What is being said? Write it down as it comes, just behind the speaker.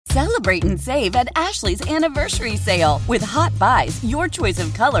Celebrate and save at Ashley's Anniversary Sale. With Hot Buys, your choice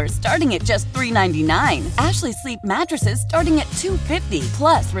of colors starting at just $3.99. Ashley Sleep mattresses starting at $2.50.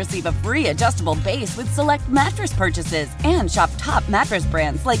 Plus, receive a free adjustable base with select mattress purchases. And shop top mattress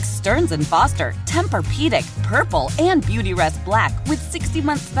brands like Stearns & Foster, Tempur-Pedic, Purple, and Beautyrest Black with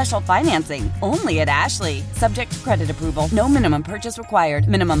 60-month special financing. Only at Ashley. Subject to credit approval. No minimum purchase required.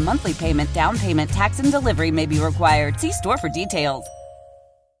 Minimum monthly payment, down payment, tax, and delivery may be required. See store for details.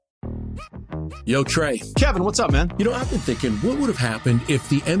 Yo, Trey. Kevin, what's up, man? You know, I've been thinking, what would have happened if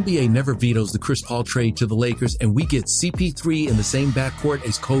the NBA never vetoes the Chris Paul trade to the Lakers and we get CP3 in the same backcourt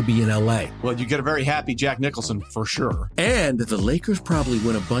as Kobe in LA? Well, you get a very happy Jack Nicholson for sure. And the Lakers probably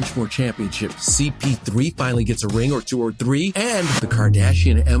win a bunch more championships. CP3 finally gets a ring or two or three, and the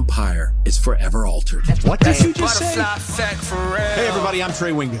Kardashian empire is forever altered. What did you just say? Hey, everybody, I'm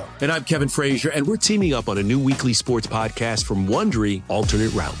Trey Wingo. And I'm Kevin Frazier, and we're teaming up on a new weekly sports podcast from Wondery,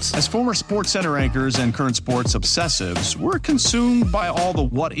 Alternate Routes. As former Sports Center anchors and current sports obsessives, we're consumed by all the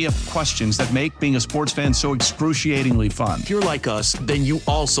what-if questions that make being a sports fan so excruciatingly fun. If you're like us, then you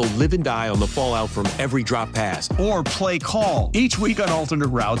also live and die on the fallout from every drop pass. Or play call. Each week on Alternate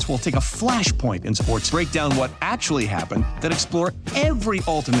Routes, we'll take a flashpoint in sports, break down what actually happened, then explore every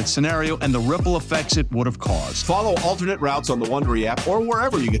alternate scenario and the ripple effects it would have caused. Follow Alternate Routes on the Wondery app or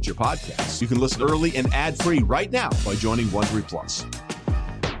wherever you get your podcasts. You can listen early and ad-free right now by joining Wondery Plus.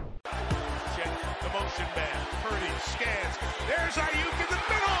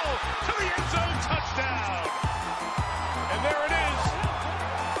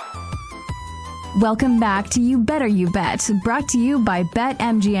 Welcome back to You Better You Bet, brought to you by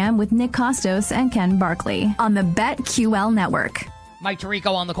BetMGM with Nick Costos and Ken Barkley on the BetQL network. Mike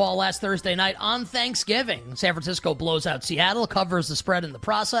Tirico on the call last Thursday night on Thanksgiving. San Francisco blows out Seattle, covers the spread in the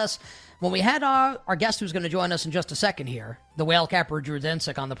process. When we had our guest who's going to join us in just a second here, the whale capper Drew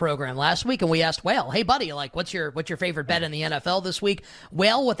Dinsick on the program last week, and we asked Whale, hey buddy, like what's your favorite bet in the NFL this week?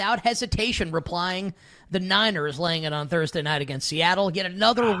 Whale, without hesitation, replying the Niners laying it on Thursday night against Seattle. Yet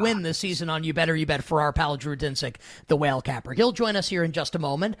another win this season on You Better You Bet for our pal Drew Dinsick, the whale capper. He'll join us here in just a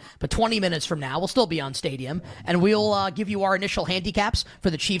moment, but 20 minutes from now, we'll still be on Stadium, and we'll give you our initial handicaps for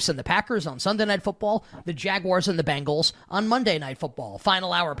the Chiefs and the Packers on Sunday Night Football, the Jaguars and the Bengals on Monday Night Football.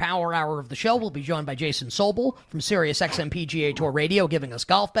 Final hour, power hour of the show, we'll be joined by Jason Sobel from SiriusXM PGA Tour Radio, giving us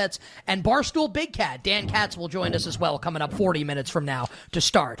golf bets, and Barstool Big Cat, Dan Katz, will join us as well, coming up 40 minutes from now to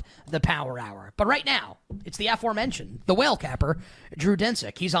start the power hour. But right now, it's the aforementioned, the whale capper, Drew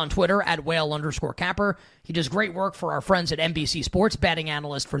Dinsick. He's on Twitter at whale_capper. He does great work for our friends at NBC Sports, betting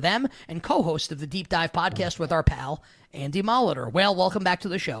analyst for them, and co-host of the Deep Dive podcast with our pal, Andy Molitor. Whale, welcome back to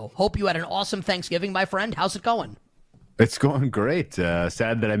the show. Hope you had an awesome Thanksgiving, my friend. How's it going? It's going great.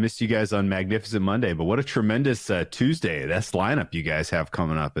 Sad that I missed you guys on Magnificent Monday, but what a tremendous Tuesday. This lineup you guys have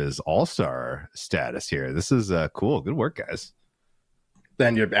coming up is all-star status here. This is cool. Good work, guys.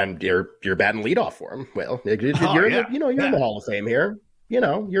 Then you're batting leadoff for him. Well, you're in the Hall of Fame here. You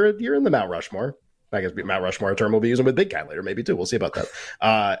know, you're in the Mount Rushmore. I guess Mount Rushmore term we'll be using with Big Cat later, maybe too. We'll see about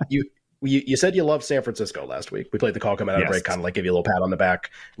that. You said you loved San Francisco last week. We played the call coming out of break, kind of like give you a little pat on the back.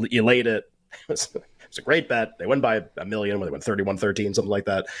 You laid it. It's a great bet. They won by $1 million when they went 31-13, something like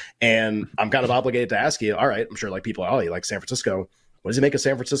that. And I'm kind of obligated to ask you, all right, I'm sure like people, you like San Francisco. What does he make of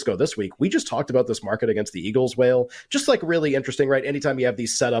San Francisco this week? We just talked about this market against the Eagles, Whale. Just like really interesting, right? Anytime you have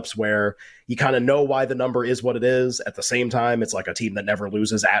these setups where you kind of know why the number is what it is, at the same time, it's like a team that never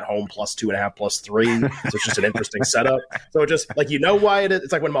loses at home +2.5, +3. So it's just an interesting setup. So just like, you know why it is.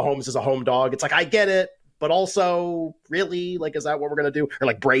 It's like when Mahomes is a home dog. It's like, I get it, but also really, like, is that what we're going to do? Or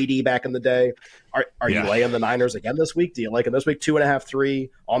like Brady back in the day. Are you laying the Niners again this week? Do you like them this week? 2.5,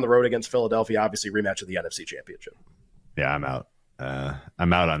 3 on the road against Philadelphia, obviously rematch of the NFC Championship. Yeah, I'm out.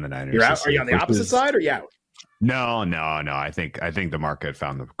 I'm out on the Niners. You're out? Are you on the opposite side or are you out? No. I think the market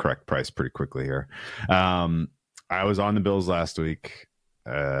found the correct price pretty quickly here. I was on the Bills last week,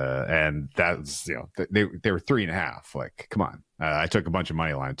 and that's they were 3.5. Like, come on. I took a bunch of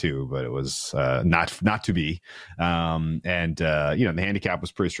money line too, but it was not to be. The handicap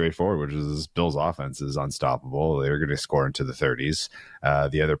was pretty straightforward, which is Bills' offense is unstoppable. They were going to score into the 30s.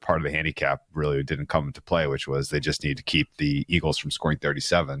 The other part of the handicap really didn't come into play, which was they just need to keep the Eagles from scoring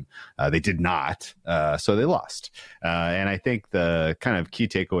 37. They did not, so they lost. And I think the kind of key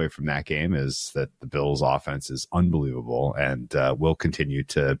takeaway from that game is that the Bills' offense is unbelievable and will continue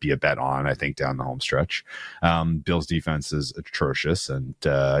to be a bet on, I think, down the home stretch. Bills' defense is atrocious and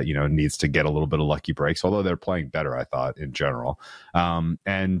needs to get a little bit of lucky breaks, although they're playing better, I thought, in general.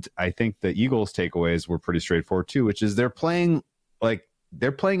 And I think the Eagles' takeaways were pretty straightforward too, which is they're playing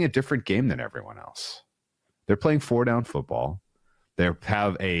a different game than everyone else. They're playing 4-down football. They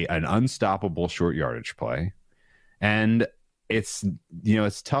have an unstoppable short yardage play, and it's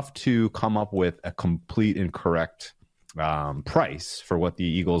tough to come up with a complete and correct price for what the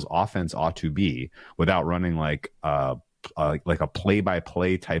Eagles' offense ought to be without running like a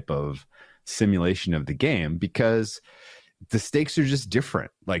play-by-play type of simulation of the game, because the stakes are just different.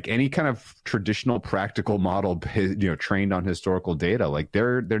 Like any kind of traditional practical model, trained on historical data, like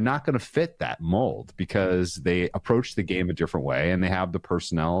they're not going to fit that mold because they approach the game a different way, and they have the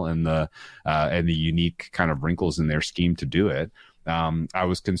personnel and the unique kind of wrinkles in their scheme to do it. I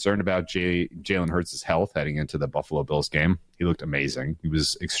was concerned about Jalen Hurts' health heading into the Buffalo Bills game. He looked amazing. He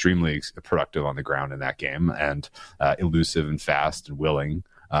was extremely productive on the ground in that game, and elusive and fast and willing,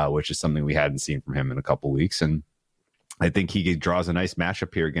 which is something we hadn't seen from him in a couple weeks. And I think he draws a nice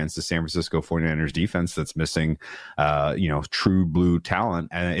matchup here against the San Francisco 49ers defense that's missing, true blue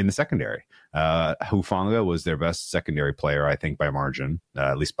talent in the secondary. Hufanga was their best secondary player, I think, by margin,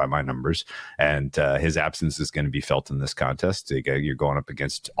 at least by my numbers. And his absence is going to be felt in this contest. You're going up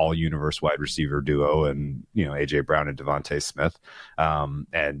against all universe wide receiver duo and, A.J. Brown and Devontae Smith.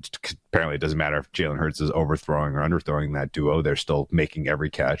 And apparently it doesn't matter if Jalen Hurts is overthrowing or underthrowing that duo. They're still making every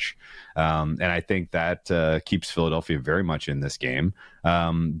catch. And I think that keeps Philadelphia very much in this game.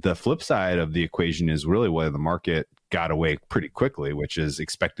 The flip side of the equation is really where the market got away pretty quickly, which is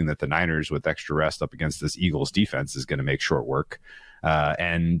expecting that the Niners with extra rest up against this Eagles defense is going to make short work.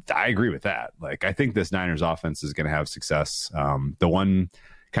 And I agree with that. Like, I think this Niners offense is going to have success. The one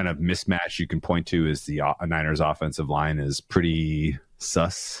kind of mismatch you can point to is the Niners offensive line is pretty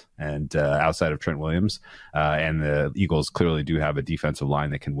sus and outside of Trent Williams, and the Eagles clearly do have a defensive line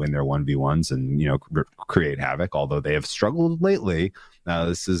that can win their 1v1s and create havoc, although they have struggled lately.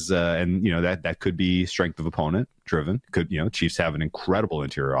 This is that could be strength of opponent driven. Chiefs have an incredible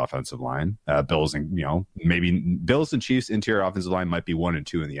interior offensive line. Bills and Chiefs interior offensive line might be 1 and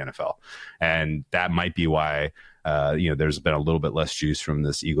 2 in the NFL, and that might be why there's been a little bit less juice from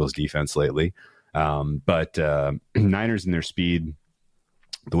this Eagles defense lately. But Niners and their speed,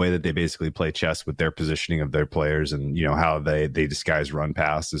 the way that they basically play chess with their positioning of their players and, how they disguise run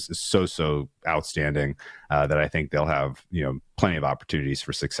pass is so outstanding that I think they'll have, plenty of opportunities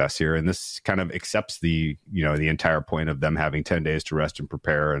for success here. And this kind of accepts the entire point of them having 10 days to rest and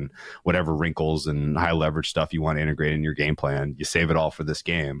prepare, and whatever wrinkles and high leverage stuff you want to integrate in your game plan, you save it all for this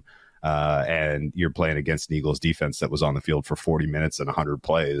game. And you're playing against an Eagles defense that was on the field for 40 minutes and 100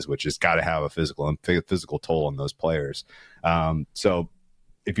 plays, which has got to have a physical toll on those players. So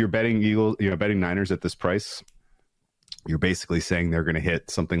if you're betting betting Niners at this price, you're basically saying they're going to hit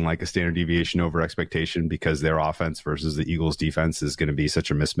something like a standard deviation over expectation, because their offense versus the Eagles defense is going to be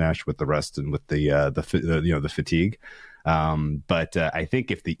such a mismatch with the rest and with the fatigue. But I think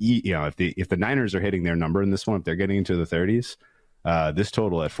if the Niners are hitting their number in this one, if they're getting into the 30s, this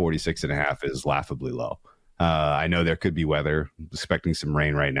total at 46.5 is laughably low. I know there could be weather. I'm expecting some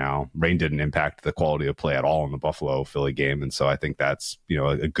rain right now. Rain didn't impact the quality of play at all in the Buffalo-Philly game, and so I think that's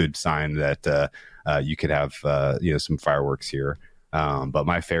a good sign that you could have some fireworks here. But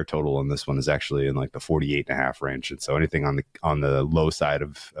my fair total on this one is actually in like the 48.5 range, and so anything on the low side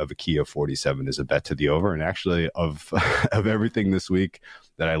of a key of 47 is a bet to the over. And actually, of everything this week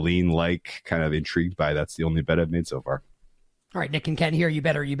that I lean kind of intrigued by, that's the only bet I've made so far. All right, Nick and Ken here. You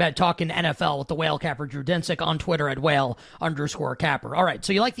bet. Talking NFL with the Whale Capper Drew Dinsick on Twitter at Whale_Capper. All right,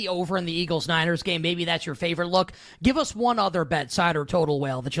 so you like the over in the Eagles-Niners game. Maybe that's your favorite look. Give us one other bet, side or total,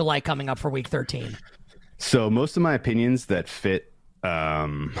 Whale, that you like coming up for Week 13. So most of my opinions that fit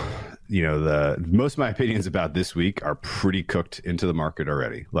most of my opinions about this week are pretty cooked into the market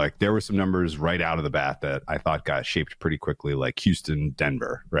already. Like, there were some numbers right out of the bat that I thought got shaped pretty quickly, like Houston,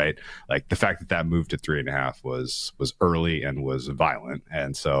 Denver, right? Like the fact that moved to 3.5 was early and was violent.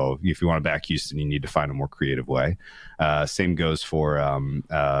 And so if you want to back Houston, you need to find a more creative way. Same goes for,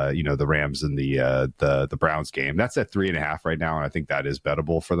 the Rams and the Browns game. That's at 3.5 right now. And I think that is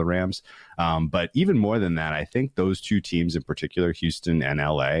bettable for the Rams. But even more than that, I think those two teams in particular, Houston and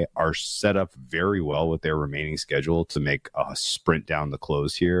LA, are set up very well with their remaining schedule to make a sprint down the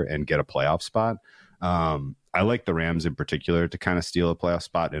close here and get a playoff spot. I like the Rams in particular to kind of steal a playoff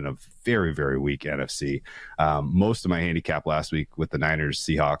spot in a very, very weak NFC. Most of my handicap last week with the Niners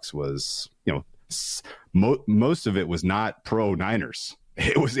Seahawks was, most of it was not pro Niners.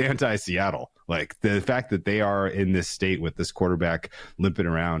 It was anti-Seattle. Like the fact that they are in this state with this quarterback limping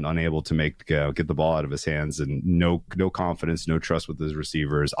around, unable to get the ball out of his hands, and no confidence, no trust with his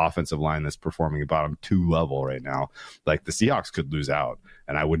receivers, offensive line that's performing at bottom 2 level right now. Like the Seahawks could lose out,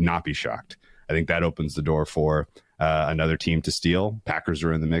 and I would not be shocked. I think that opens the door for another team to steal. Packers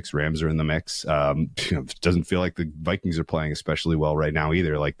are in the mix. Rams are in the mix. It doesn't feel like the Vikings are playing especially well right now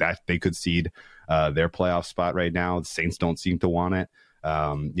either. Like that, they could cede their playoff spot right now. The Saints don't seem to want it.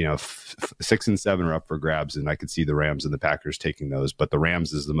 6 and 7 are up for grabs, and I could see the Rams and the Packers taking those. But the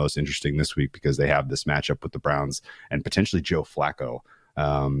Rams is the most interesting this week because they have this matchup with the Browns and potentially Joe Flacco.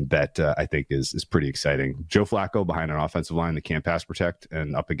 That I think is pretty exciting. Joe Flacco behind an offensive line that can't pass protect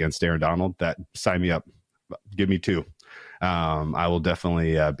and up against Aaron Donald, that sign me up. Give me 2. I will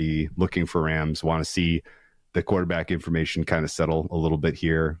definitely be looking for Rams. Want to see the quarterback information kind of settle a little bit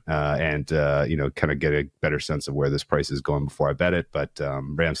here and kind of get a better sense of where this price is going before I bet it. But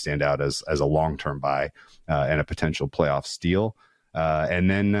Rams stand out as a long-term buy and a potential playoff steal.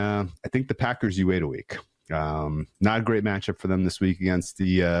 And then I think the Packers, you wait a week. Not a great matchup for them this week against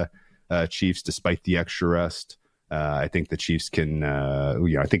the Chiefs, despite the extra rest. I think the Chiefs can,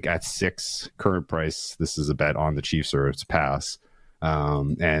 I think at 6 current price, this is a bet on the Chiefs or it's a pass.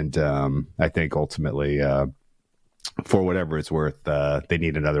 I think ultimately, for whatever it's worth, they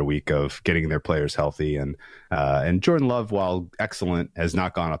need another week of getting their players healthy. And Jordan Love, while excellent, has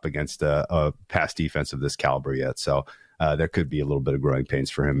not gone up against a pass defense of this caliber yet. So there could be a little bit of growing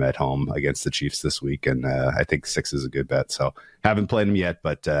pains for him at home against the Chiefs this week. And I think 6 is a good bet. So haven't played him yet,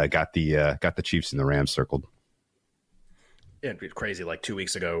 but got the Chiefs and the Rams circled. Yeah, it'd be crazy. Like 2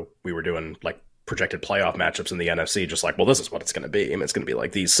 weeks ago, we were doing like projected playoff matchups in the NFC, just like, well, this is what it's going to be. I mean, it's going to be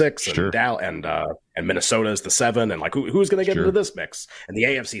like these 6 sure. and Minnesota is the 7, and like who's going to get into this mix? And the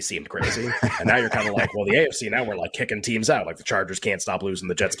AFC seemed crazy, and now you're kind of like, well, the AFC now we're like kicking teams out. Like the Chargers can't stop losing,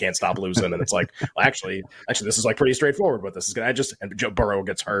 the Jets can't stop losing, and it's like, well, actually, this is like pretty straightforward. What this is going to and Joe Burrow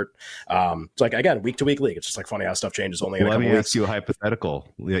gets hurt. It's like again, week to week league. It's just like funny how stuff changes only in a couple weeks. Let me ask you a hypothetical.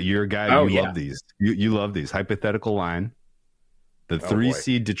 You're a guy. Love these. You love these hypothetical line. The 3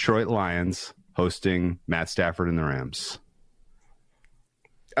 seed Detroit Lions hosting Matt Stafford and the Rams.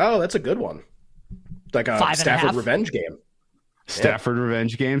 Oh, that's a good one. Like a Stafford revenge game. Stafford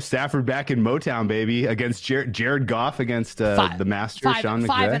revenge game. Stafford back in Motown, baby, against Jared Goff against the master, Sean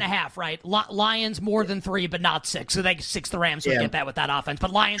McVay. 5.5, right? Lions more than 3, but not 6. So they 6 the Rams would get that with that offense.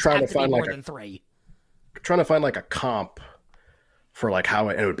 But Lions have to be more than 3. Trying to find like a comp for like how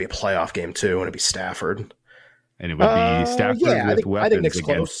it would be a playoff game too, and it'd be Stafford. And it would be Stafford with weapons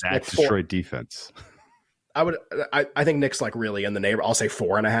against that like Detroit defense. I think Nick's like really in the neighborhood. I'll say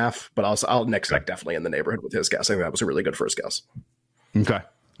 4.5, but Nick's like definitely in the neighborhood with his guess. I think that was a really good first guess. Okay.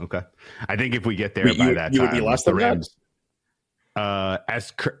 I think if we get there by that time, you would be less than Rams,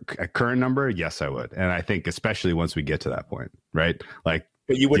 as a current number, yes, I would. And I think especially once we get to that point, right? Like,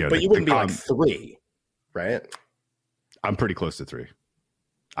 but you would, you wouldn't be like 3, right? I'm pretty close to 3.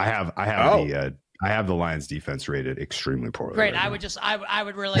 I have the Lions defense rated extremely poorly. Great. Right, I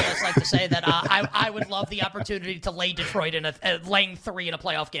would really just like to say that I would love the opportunity to lay Detroit in laying 3 in a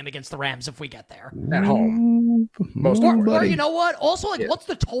playoff game against the Rams if we get there at home. Or you know what? Also, like, what's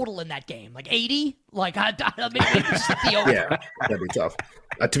the total in that game? Like 80? Like, maybe just the over. Yeah, that'd be tough.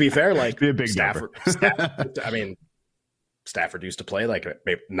 To be fair, like be a big Stafford. I mean, Stafford used to play like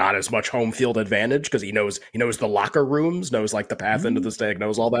not as much home field advantage because he knows the locker rooms, knows like the path into the stadium,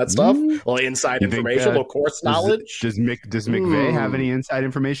 knows all that stuff. A little inside information, a little course knowledge. Does McVay have any inside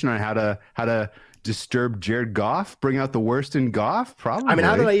information on how to disturb Jared Goff, bring out the worst in Goff? Probably. I mean,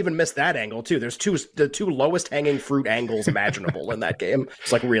 how did I even miss that angle too? There's the 2 lowest hanging fruit angles imaginable in that game.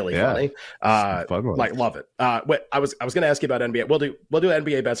 It's like really funny. Like love it. Wait, I was going to ask you about NBA. We'll do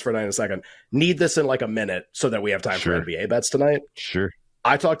NBA bets for tonight in a second. Need this in like a minute so that we have time for NBA bets tonight. Sure.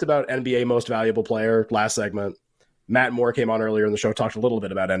 I talked about NBA most valuable player last segment. Matt Moore came on earlier in the show, talked a little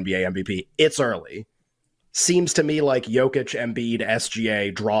bit about NBA MVP. It's early. Seems to me like Jokic, Embiid,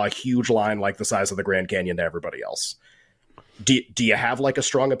 SGA draw a huge line like the size of the Grand Canyon to everybody else. Do you have like a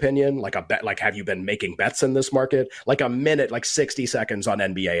strong opinion, like a bet? Like, have you been making bets in this market? Like a minute, like 60 seconds on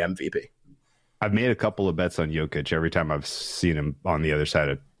NBA MVP. I've made a couple of bets on Jokic. Every time I've seen him on the other side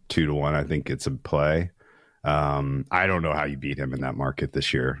of 2-1, I think it's a play. I don't know how you beat him in that market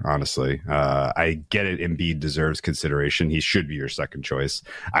this year, honestly. I get it. Embiid deserves consideration. He should be your second choice.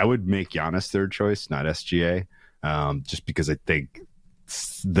 I would make Giannis third choice, not SGA, just because I think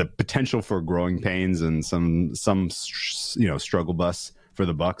the potential for growing pains and some struggle bus for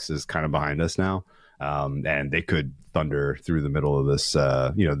the Bucks is kind of behind us now. And they could thunder through the middle of this,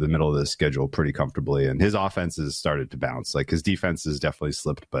 the middle of the schedule pretty comfortably. And his offense has started to bounce. Like his defense has definitely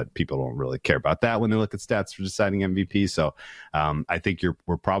slipped, but people don't really care about that when they look at stats for deciding MVP. So I think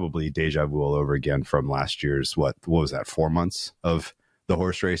we're probably deja vu all over again from last year's, what was that, 4 months of the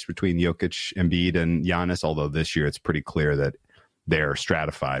horse race between Jokic, Embiid, and Giannis. Although this year it's pretty clear that they're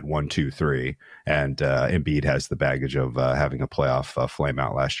stratified 1, 2, 3, and Embiid has the baggage of having a playoff flame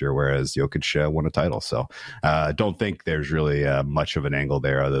out last year, whereas Jokic won a title. So don't think there's really much of an angle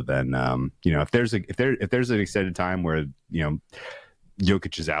there, other than if there's an extended time where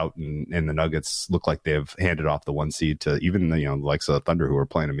Jokic is out and the Nuggets look like they've handed off the 1 seed to even the likes of the Thunder, who are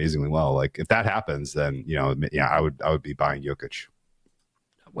playing amazingly well. Like, if that happens, then I would be buying Jokic.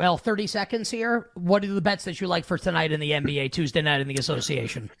 Well, 30 seconds here. What are the bets that you like for tonight in the NBA, Tuesday night in the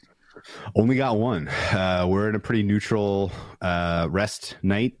association? Only got one. We're in a pretty neutral rest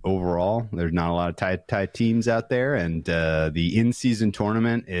night overall. There's not a lot of tight teams out there, and the in-season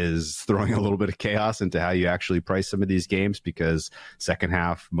tournament is throwing a little bit of chaos into how you actually price some of these games, because second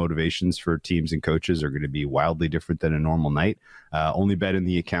half motivations for teams and coaches are going to be wildly different than a normal night. Only bet in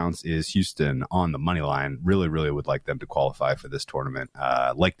the accounts is Houston on the money line. Really, really would like them to qualify for this tournament.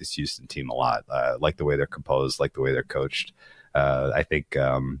 Like this Houston team a lot. Like the way they're composed, like the way they're coached. I think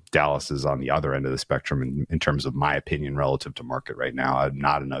Dallas is on the other end of the spectrum in terms of my opinion relative to market right now. I'm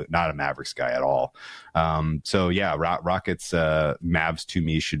not a Mavericks guy at all. So yeah, Rockets, Mavs to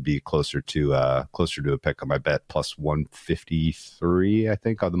me should be closer to a pick. I bet plus 153, I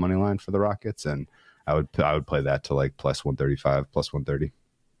think, on the money line for the Rockets, and I would play that to like plus 135, plus 130.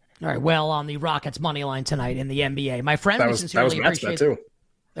 All right, well, on the Rockets money line tonight in the NBA, my friend, we sincerely appreciate too.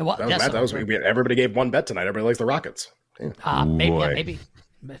 Everybody gave one bet tonight. Everybody likes the Rockets. Maybe.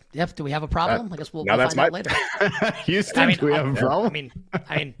 Yep. Do we have a problem? I guess we'll find out later. Houston, do we have a problem?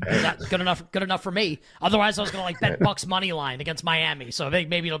 I mean, that's good enough for me. Otherwise, I was going to bet Bucks money line against Miami. So I think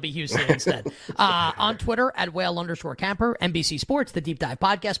maybe it'll be Houston instead. On Twitter at @whale_camper, NBC Sports, the Deep Dive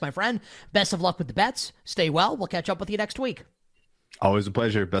Podcast. My friend, best of luck with the bets. Stay well. We'll catch up with you next week. Always a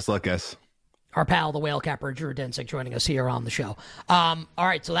pleasure. Best luck, guys. Our pal, the Whale Capper, Drew Dinsick, joining us here on the show. All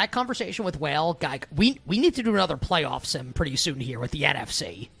right, so that conversation with Whale, guy, we need to do another playoff sim pretty soon here with the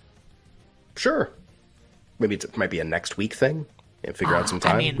NFC. Sure. Maybe it might be a next week thing and figure out some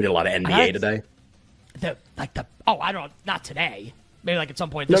time. We did a lot of NBA today. I don't know, not today. Maybe like at some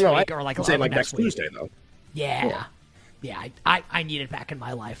point this week or like next Tuesday, though. Yeah, I need it back in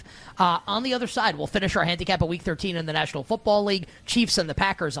my life. On the other side, we'll finish our handicap at Week 13 in the National Football League. Chiefs and the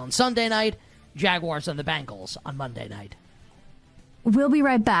Packers on Sunday night. Jaguars and the Bengals on Monday night. We'll be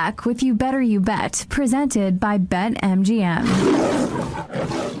right back with You Better You Bet, presented by BetMGM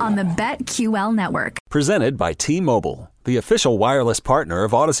on the BetQL network. Presented by T-Mobile, the official wireless partner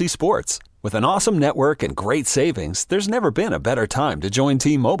of Odyssey Sports. With an awesome network and great savings, there's never been a better time to join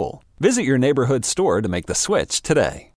T-Mobile. Visit your neighborhood store to make the switch today.